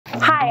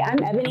Hi, I'm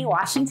Eboni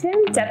Washington,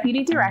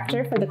 Deputy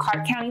Director for the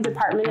Clark County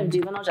Department of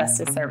Juvenile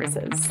Justice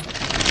Services.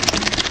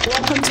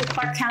 Welcome to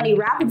Clark County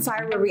Rapid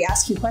Fire, where we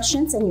ask you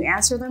questions and you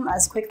answer them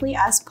as quickly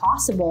as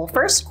possible.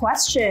 First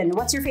question,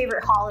 what's your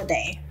favorite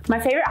holiday? My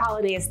favorite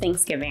holiday is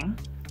Thanksgiving.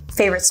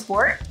 Favorite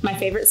sport? My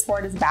favorite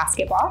sport is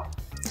basketball.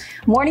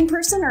 Morning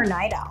person or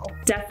night owl?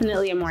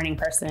 Definitely a morning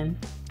person.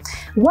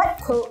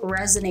 What quote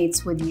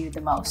resonates with you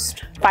the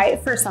most?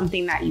 Fight for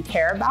something that you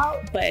care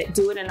about, but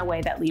do it in a way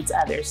that leads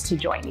others to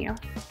join you.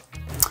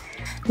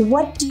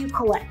 What do you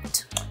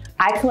collect?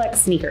 I collect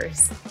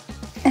sneakers.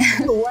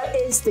 What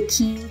is the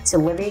key to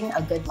living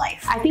a good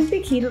life? I think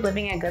the key to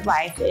living a good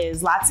life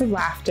is lots of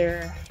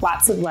laughter,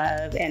 lots of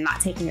love, and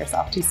not taking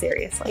yourself too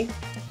seriously.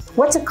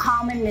 What's a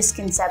common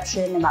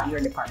misconception about your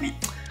department?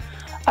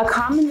 A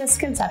common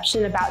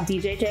misconception about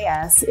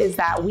DJJS is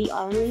that we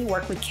only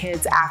work with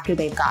kids after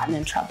they've gotten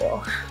in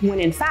trouble,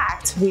 when in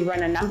fact, we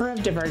run a number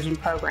of diversion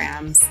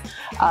programs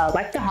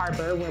like the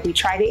Harbor, where we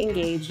try to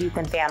engage youth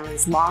and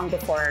families long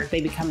before they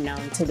become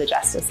known to the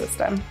justice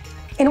system.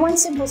 In one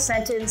simple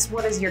sentence,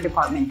 what does your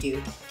department do?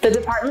 The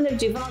Department of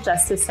Juvenile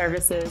Justice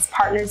Services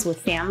partners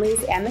with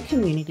families and the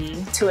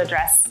community to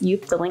address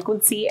youth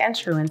delinquency and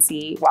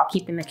truancy while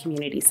keeping the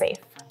community safe.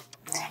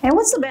 And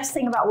what's the best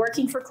thing about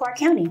working for Clark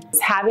County?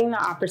 Having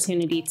the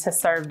opportunity to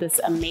serve this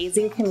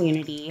amazing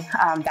community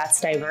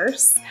that's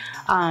diverse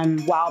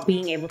while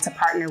being able to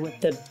partner with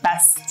the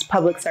best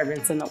public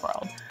servants in the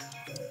world.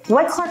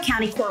 What Clark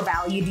County core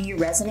value do you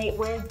resonate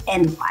with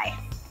and why?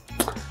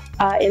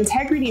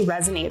 Integrity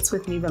resonates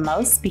with me the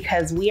most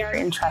because we are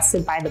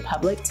entrusted by the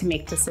public to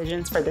make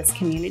decisions for this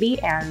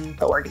community and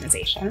the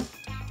organization.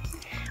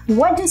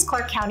 What does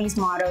Clark County's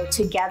motto,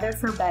 "Together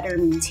for Better,"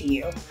 mean to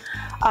you?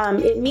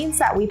 It means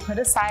that we put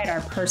aside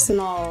our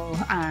personal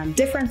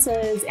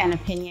differences and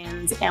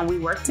opinions, and we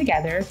work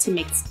together to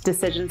make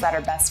decisions that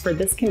are best for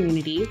this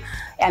community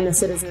and the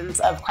citizens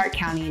of Clark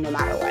County, no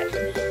matter what.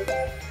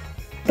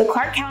 The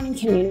Clark County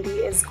community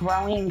is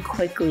growing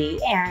quickly,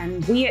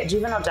 and we at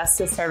Juvenile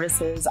Justice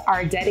Services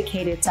are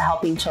dedicated to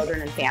helping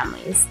children and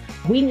families.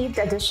 We need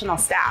additional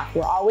staff.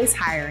 We're always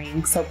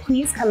hiring, so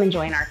please come and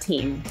join our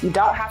team. You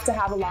don't have to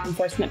have a law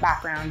enforcement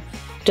background,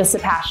 just a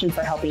passion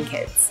for helping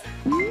kids.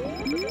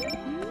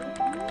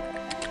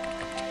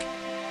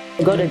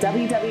 Go to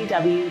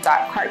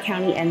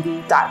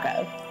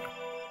www.clarkcountynv.gov.